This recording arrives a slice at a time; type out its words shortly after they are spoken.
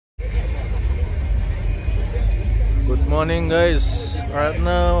Morning, guys. Right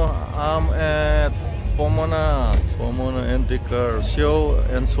now I'm at Pomona antique car show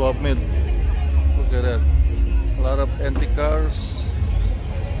and swap meet. Look at that, a lot of antique cars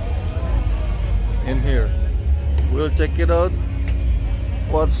in here. We'll check it out.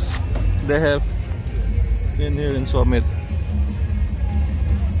 What's they have in here in swap meet.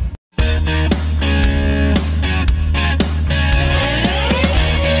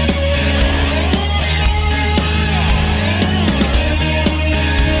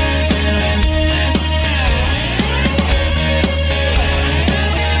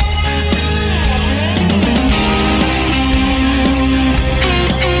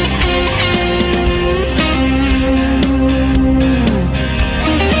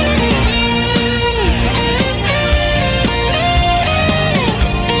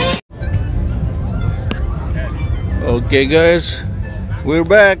 Okay guys, we're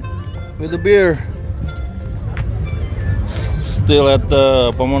back with the beer. Still at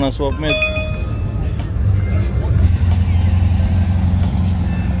the Pomona swap meet.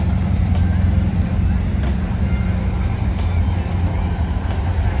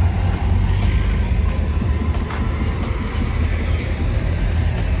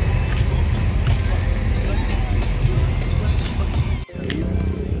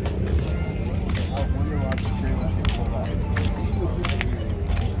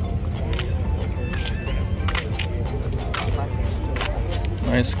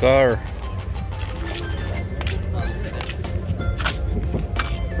 Nice car.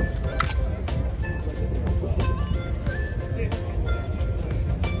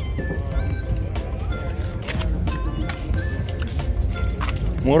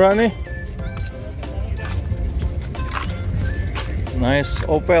 Murah nih. Nice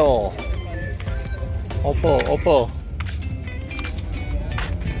Opel. Opel.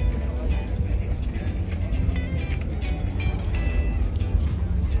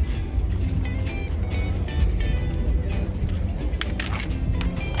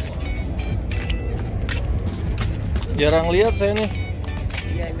 Jarang lihat saya nih.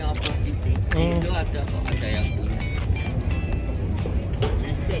 Iya, ini Opel GT. Itu ada yang punya.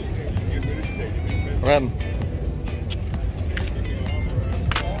 Keren.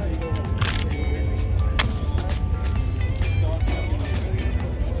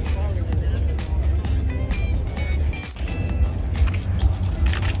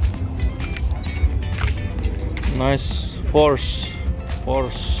 Nice Porsche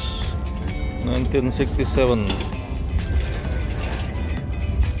 1967.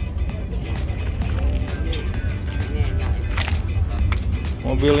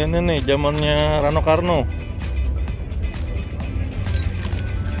 Mobil ini nih zamannya Rano Karno.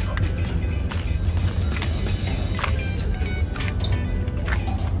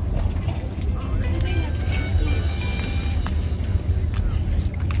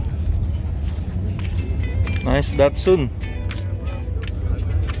 Nice Datsun.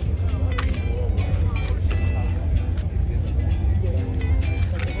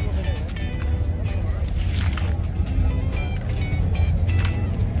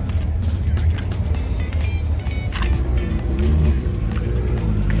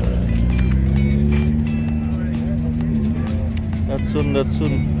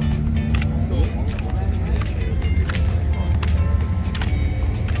 Datsun.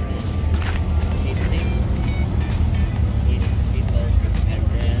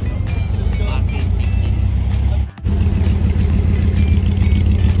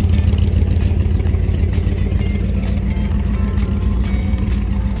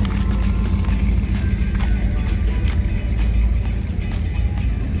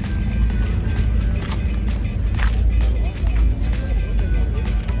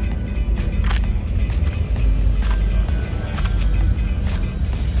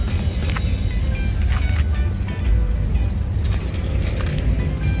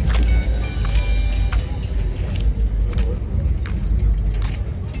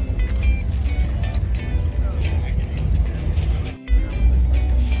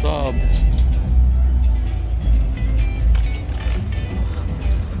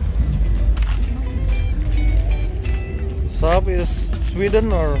 Saab is Sweden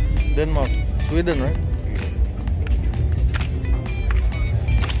or Denmark? Sweden, right?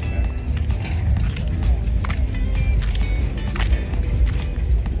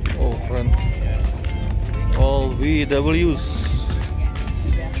 Oh, friend. All VWs.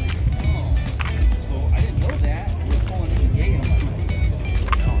 So I didn't know that. We're calling it a gay.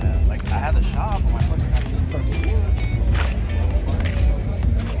 I'm like, I had a shop on my fucking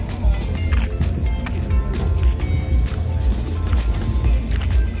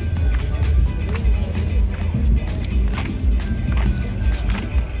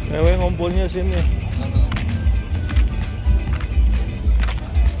ngumpulnya sini.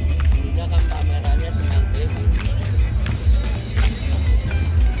 Kita kan kameranya senang baby.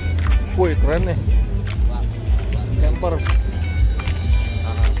 Wih, keren nih. Camper.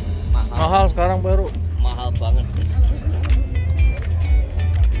 Mahal sekarang baru. Mahal banget.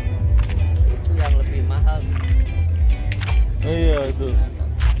 Itu yang lebih mahal. Iya itu.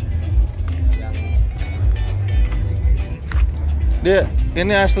 Dia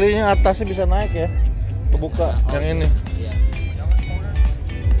ini aslinya atasnya bisa naik ya, kebuka. Yang ini. Iya.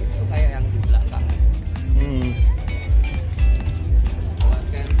 Itu kayak yang di belakang. Buat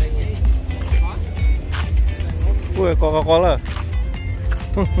camping ini. Wih, Coca-Cola.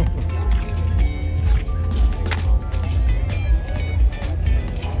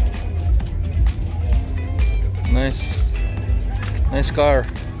 Nice car,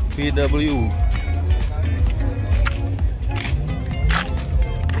 VW.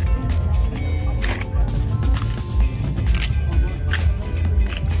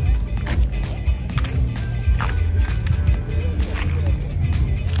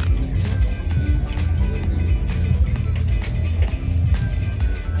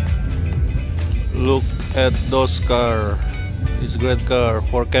 Look at those car. It's a great car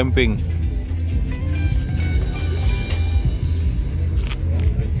for camping.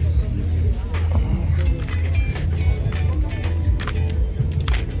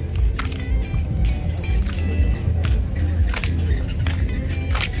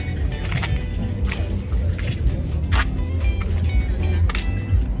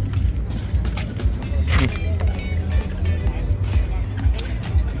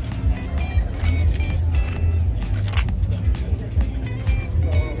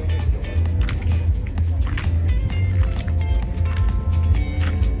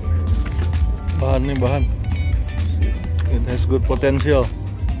 Bahan it has good potential.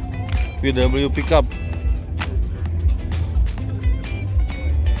 VW pickup.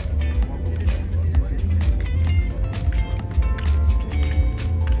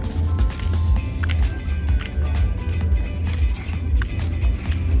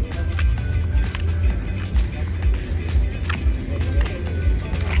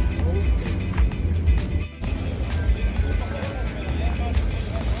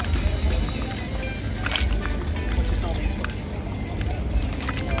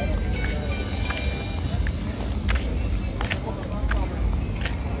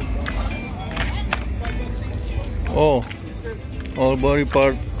 Oh, all body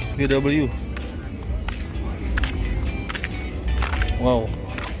part VW. Wow.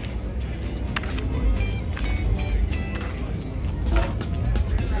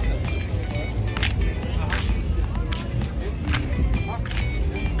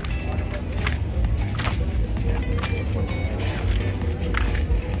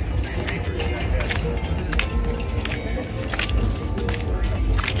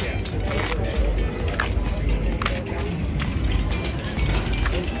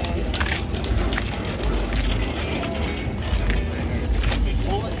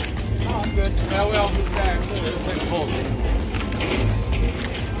 Yeah, we all moved back. Let's take a hold.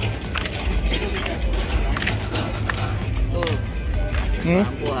 Tuh,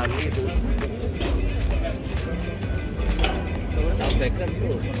 lampu hari itu. Shockbreaker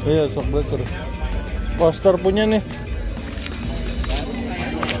tuh. Iya, shockbreaker. Poster punya nih. Baru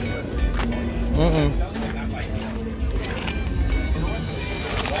kayaknya.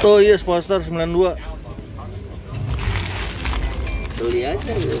 Tuh, yes, poster 92. Beli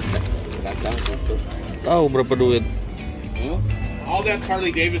aja gitu. Kadang gitu. Tahu berapa duit? All that's Harley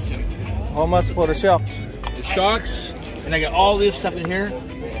Davidson. How much for the shocks? The shocks, and I got all this stuff in here.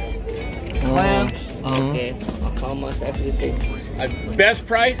 Clamps. Okay. How much everything? Best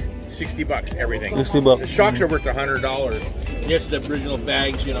price, $60 everything. $60. The shocks are worth $100. Just the original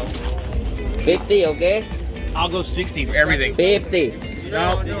bags, you know. 50, okay? I'll go 60 for everything. 50.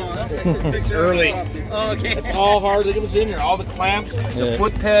 No, it's early. Okay, it's all Harley. Look what's in here. All the clamps, the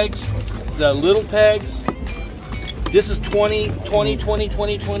foot pegs, the little pegs. This is 20, 20, 20,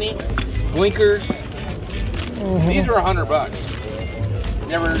 20, 20. Blinkers. These are $100.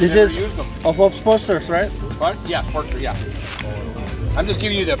 Never This is is used them. of posters, right? What? Yeah, Sportster, yeah. I'm just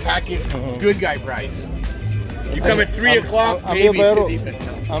giving you the package, good guy price. You come at 3 o'clock, maybe.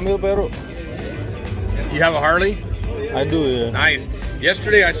 Ambil Peru. You have a Harley? I do, yeah. Nice.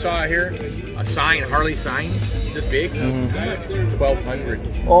 Yesterday I saw here a sign, Harley sign, this big, 1,200.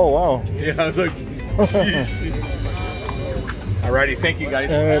 Oh, wow. Yeah, I was like, jeez. Alrighty, thank you guys.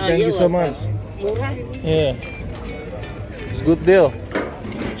 Thank you so much. Yeah. It's a good deal.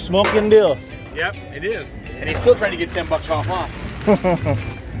 Smoking deal. Yep, it is. And he's still trying to get $10 off.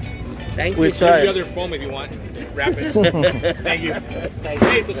 Thank Which you. Here's the side? other foam if you want. Wrap it. Thank you.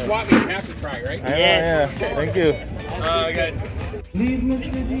 Hey, it's a swap meet. You have to try, right? I know, yeah. Thank you. Okay.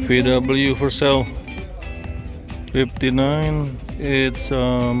 VW for sale. 59. It's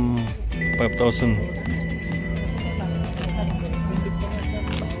 5,000.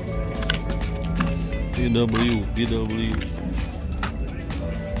 VW.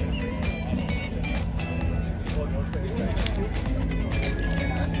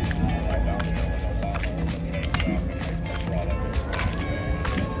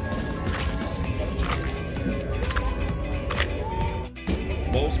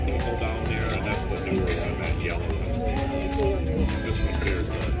 Most people down there, and that's the newer one, that yellow one. This one here is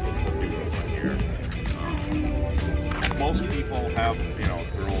the newer one here. Most people have, you know,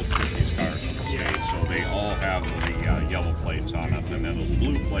 their old 50s cars, okay, so they all have the yellow plates on it, and then those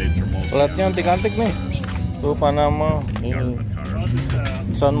blue plates are mostly Platnya antik-antik nih. Tuh Panama, ini government cars.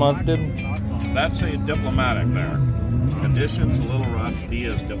 San Martin. That's a diplomatic there. Conditions a little rough. D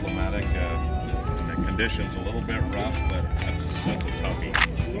is diplomatic. The conditions a little bit rough, but that's a toughie.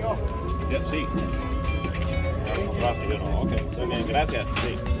 Yeah, sí. Okay, so bien, gracias.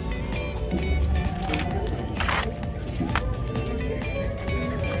 Sí.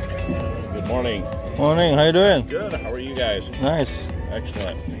 Good morning. Morning, how you doing? Good. How are you guys? Nice.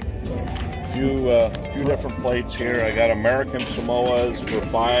 Excellent. Few different plates here. I got American Samoas for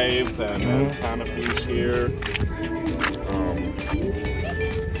 5, and then canopies here.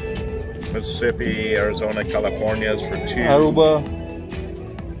 Mississippi, Arizona, California's for 2. Aruba.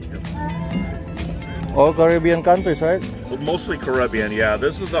 All Caribbean countries, right? Mostly Caribbean, yeah.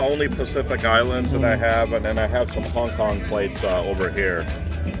 This is the only Pacific Islands that I have, and then I have some Hong Kong plates over here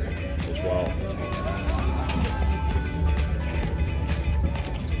as well.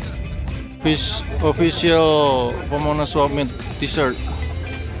 Official Pomona Swap Meet t-shirt.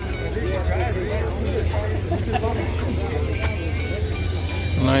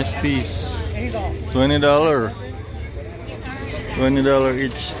 Nice tees. $20. $20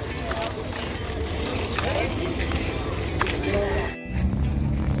 each.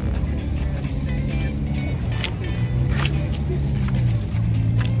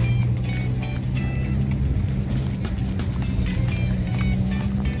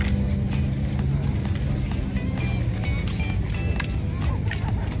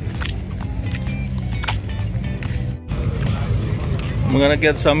 I'm gonna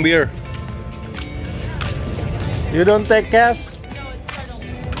get some beer. You don't take cash? No, it's card only.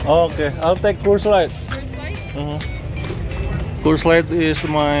 Oh, okay, I'll take Coors Light. Yours light? Coors Light is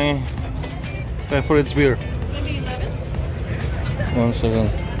my favorite beer. It's gonna be 11. 1 second.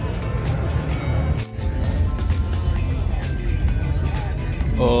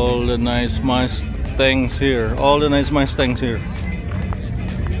 All the nice Mustangs here. All the nice Mustangs here.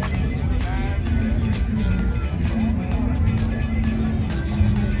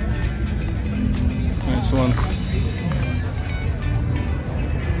 Nice one.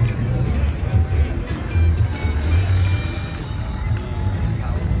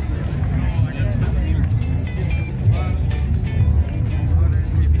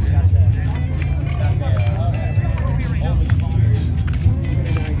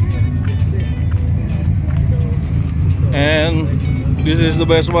 And this is the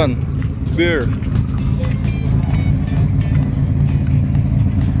best one, beer.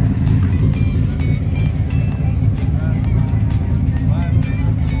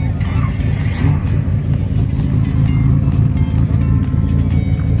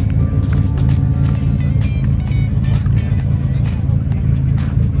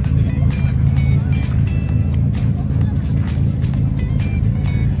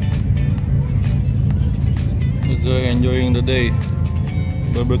 Enjoying the day,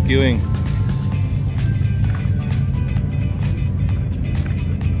 barbecuing.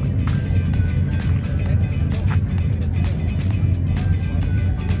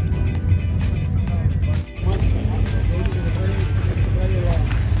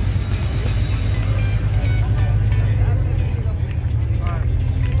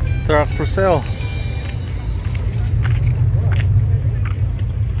 Truck for sale.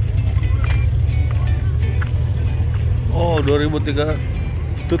 Oh,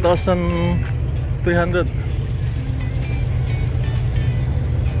 2,300.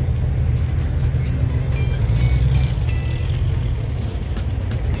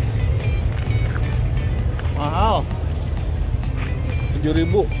 Mahal.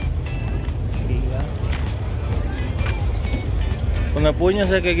 7.000. Pernah punya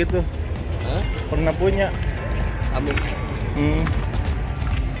saya kayak gitu. Hah? Pernah punya. Amin.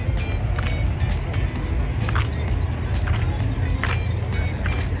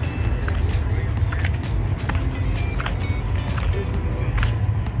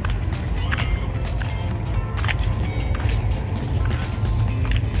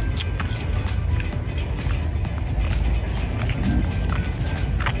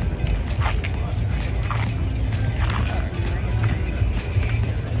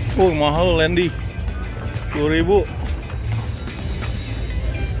 Oh, mahal Landy. 10.000.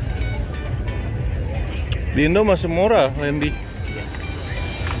 Di Indo masih murah Landy.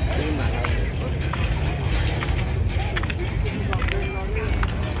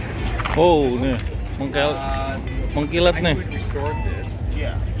 Oh, nih mengkilat nih.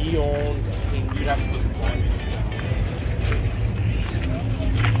 Yeah, he owned, you'd have to put the time in.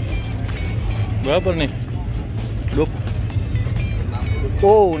 Berapa nih?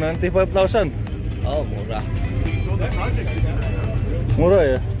 Oh, nanti 5,000. Oh, murah. Murah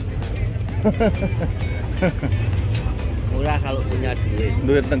ya? Murah kalau punya duit.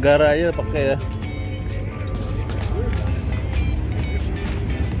 Duit negara aja pakai ya.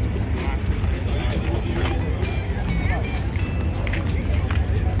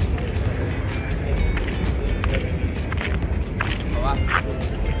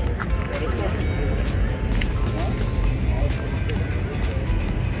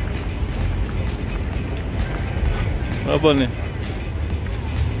 Apa nih?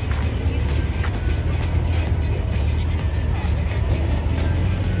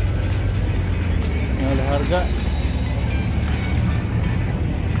 Nggak ada harga.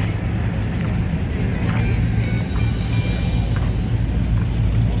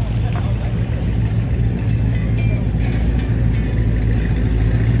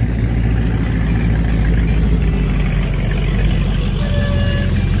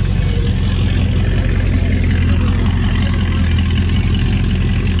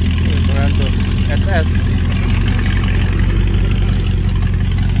 SS.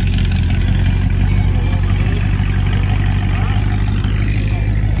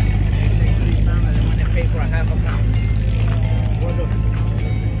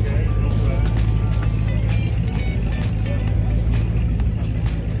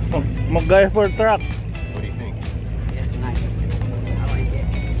 MacGyver truck. What do you think? Yes, nice. I like it.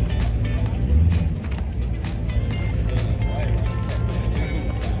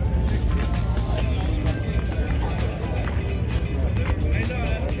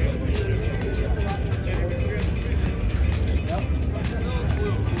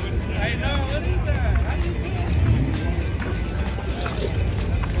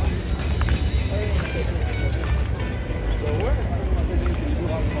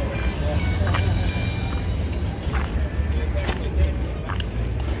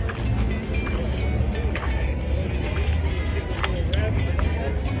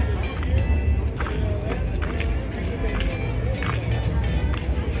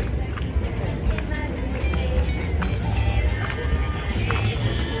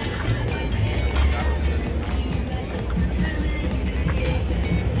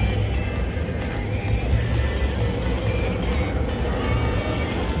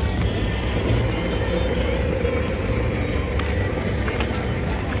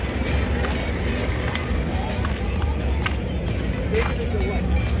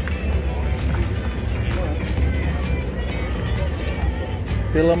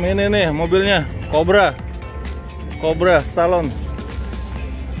 Film ini nih mobilnya Cobra Stallone.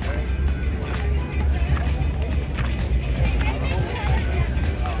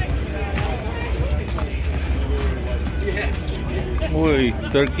 Wih,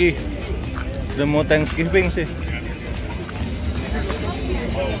 Turkey udah mau Thanksgiving sih.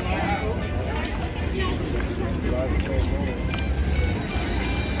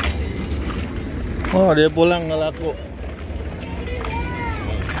 Oh, dia pulang nggak laku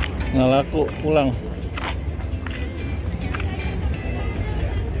pulang.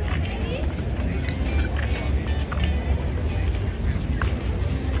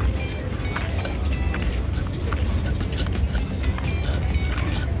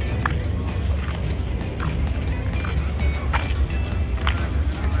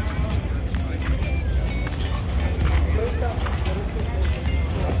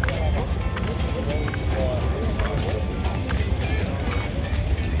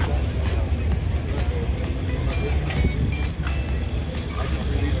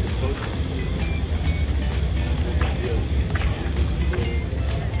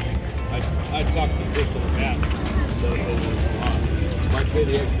 I talked to Dick and Matt. Might pay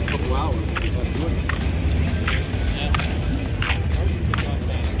the extra couple hours.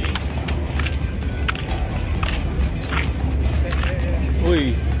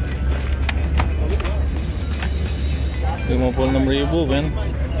 Wih, 56.000 men.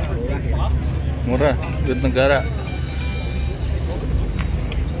 Murah, duit negara.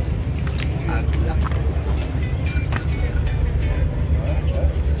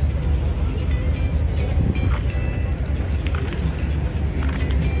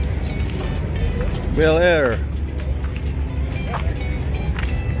 Bel Air.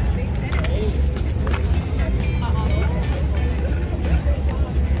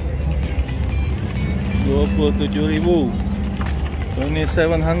 27.000.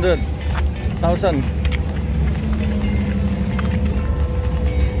 2700,000.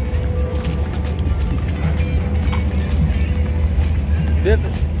 Dia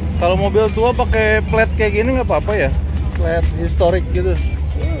kalau mobil tua pakai plat kayak gini nggak apa-apa ya? Plat historik gitu.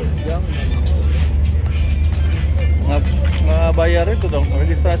 Nggak bayar itu dong,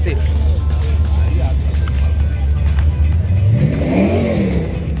 registrasi.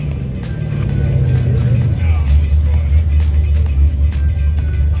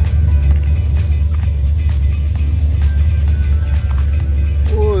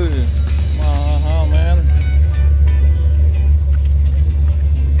 Wih, mahal men.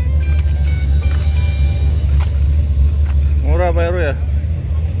 Murah Pak Heru ya?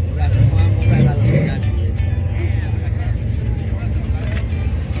 Murah semua, murah kalau hujan.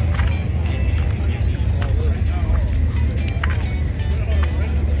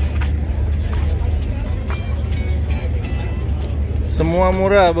 Semua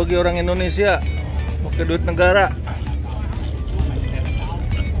murah bagi orang Indonesia, pakai duit negara.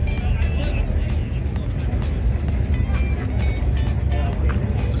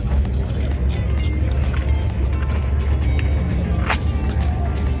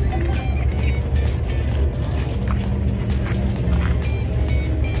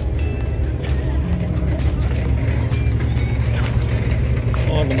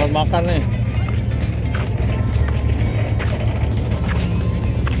 Oh, tempat makan nih.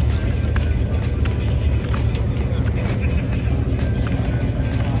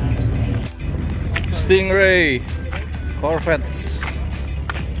 Stingray Corvettes.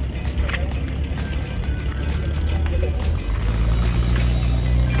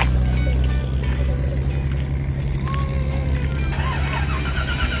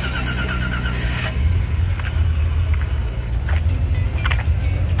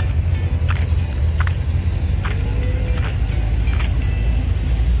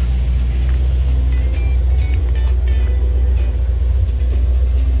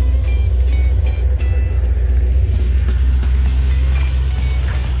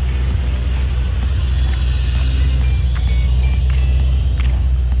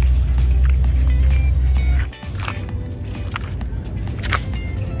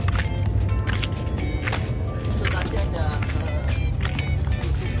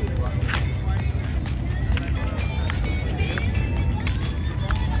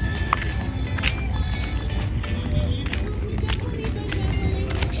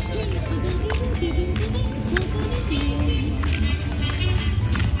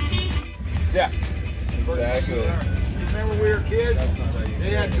 Yeah, exactly. Remember we were kids?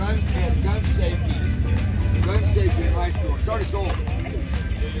 They had gun safety. Gun safety in high school. Started sold.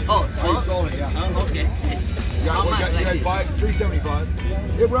 Oh, Started sold it, yeah. Oh, okay. You guys buy it? It's $375.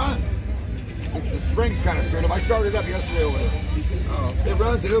 It runs. The spring's kind of screwed up. I started it up yesterday over there. Oh. It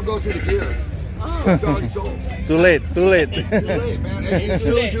runs and it'll go through the gears. Oh. It's already sold. Too late, too late. Too late, man. Hey, you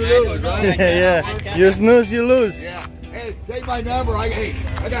snooze, you lose, right? Yeah, you snooze, you lose. Yeah. Hey, take my number. I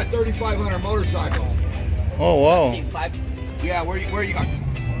got 3,500 motorcycles. Oh wow. Yeah, where you got?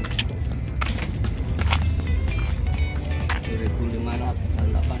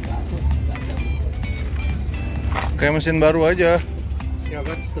 Kayak mesin baru aja. Yeah,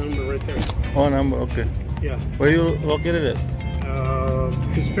 that's the number right there. Oh, number, okay. Yeah. Where you located it?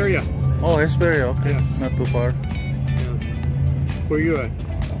 Hesperia. Oh, Hesperia, okay. Yeah. Not too far. Yeah. Where you at?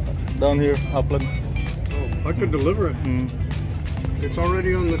 Down here, Upland. Oh, I could deliver it. Hmm. It's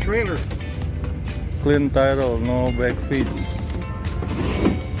already on the trailer. Clean title, no back fees.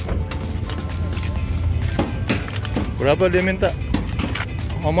 Berapa dia minta?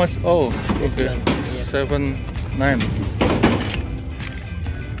 How much? Oh, okay. 7.9.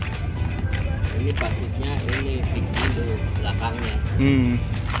 Ini bagusnya ini pintu belakangnya.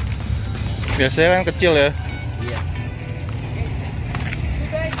 Biasanya kan kecil ya. Iya.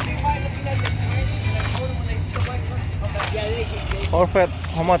 Corvette,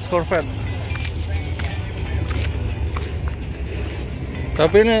 how much Corvette?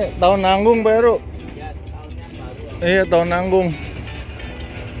 Tapi ini tahun nanggung Pak Heru. Ya, tahunnya baru. Iya, tahun nanggung.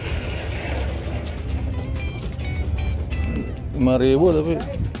 Rp5.000 tapi.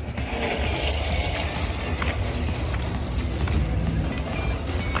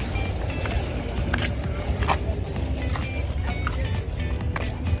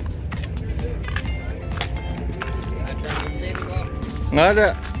 Ada mesin kok. Nggak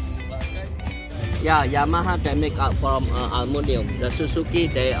ada. Yeah, Yamaha they make out from aluminum. The Suzuki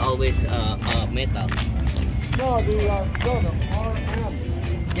they always metal. No, the RM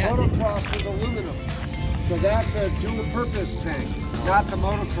Yeah. motocross was aluminum. So that's a dual purpose tank. Not the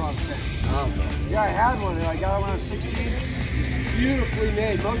motocross thing. Oh. Yeah, I had one and I got it when I was 16. It's beautifully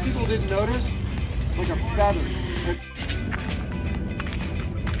made. Most people didn't notice. Like a feather.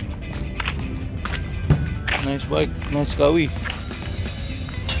 Nice bike, nice kawi.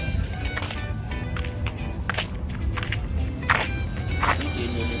 Di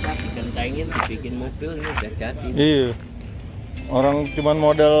Indonesia dikentengin, dibikin mobil ini udah jadi. Iya. Orang cuman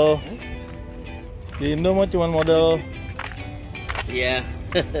modal di Indo mah cuman modal. Iya.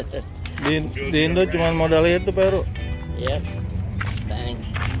 Di Indo cuman modal itu Peru. Iya. Thanks.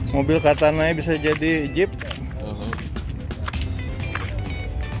 Mobil katana bisa jadi jeep.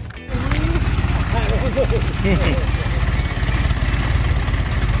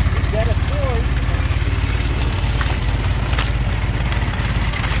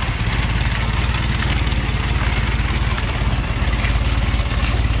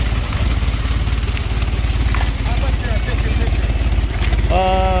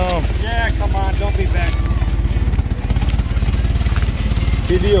 Yeah, come on, don't be bad.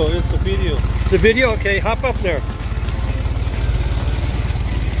 Video, it's a video. It's a video? Okay, hop up there.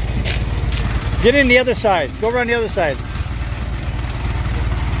 Get in the other side. Go around the other side.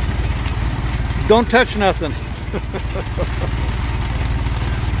 Don't touch nothing.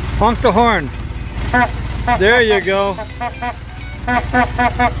 Honk the horn. There you go.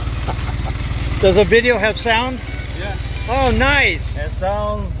 Does the video have sound? Yeah. Oh, nice. Has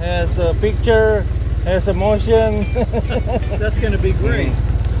sound, has a picture, has emotion. That's going to be great.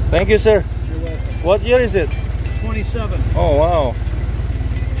 Thank you, sir. You're welcome. What year is it? 27. Oh, wow.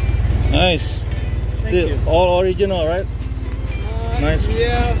 Nice. Thank you. All original, right? Nice.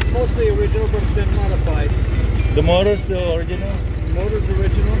 Yeah, mostly original, but it's been modified. The motor still original? The motor's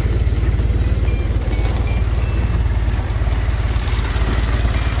original.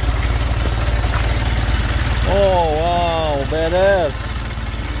 Oh, wow. Badass.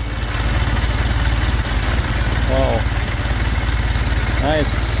 Wow.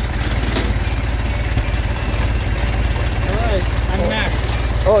 Nice. Alright, I'm Max.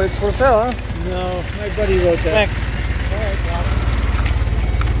 Oh, it's for sale, huh? No, my buddy wrote that. Mac. Alright, got it.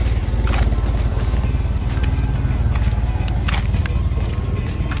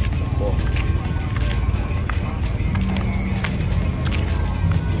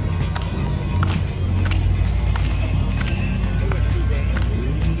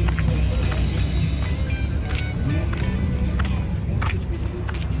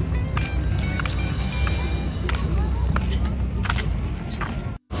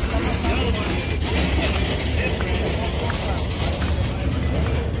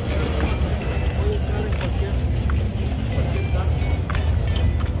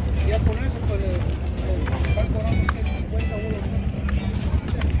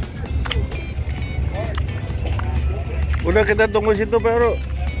 Udah kita tunggu situ, Peru.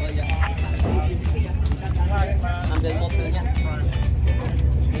 Oh ya. Ambil mobilnya.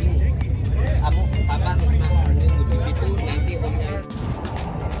 Kamu papa nunggu di situ nanti omnya.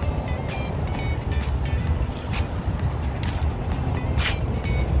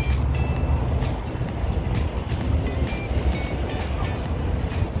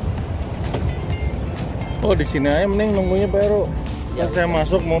 Oh, di sini aja mending nunggunya, Peru. Ya, saya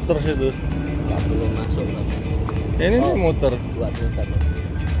masuk muter situ. Nggak perlu masuk. Ini nih muter. Buat muter.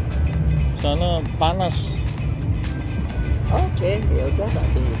 Sana panas. Oke, ya udah tak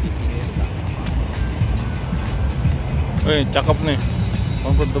tunggu di sini. Wih, cakep nih.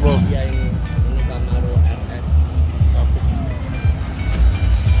 Comfortable. Ya ini Camaro RS.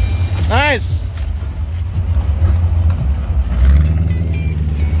 Nice.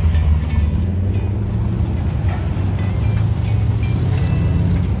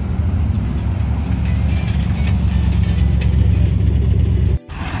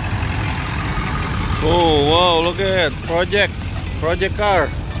 Oh wow, look at project car.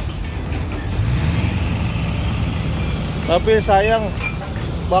 Tapi sayang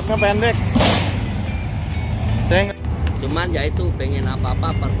baknya pendek. Cuman ya itu pengen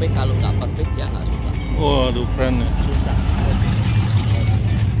apa-apa perfect, kalau nggak perfect ya nggak suka. Waduh, keren ya. Susah.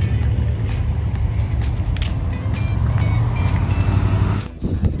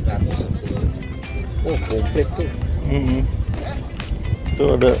 Oh, komplit tuh.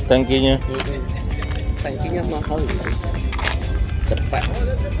 Tuh ada tangkinya. Tangkinya mahal gitu. Cepat.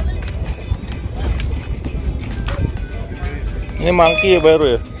 Ini monkey ya baru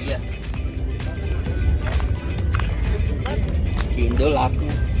ya? Iya. Di Indo laku.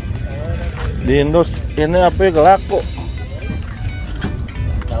 Di Indo ini apa ya laku?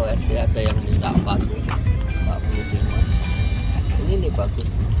 Tahu SD ada yang minta 45. Ini nih bagus.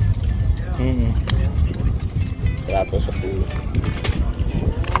 110.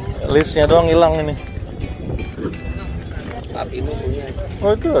 Listnya doang hilang ini. Papimu punya.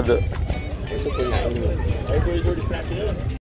 Oh itu ada. Itu punya ini.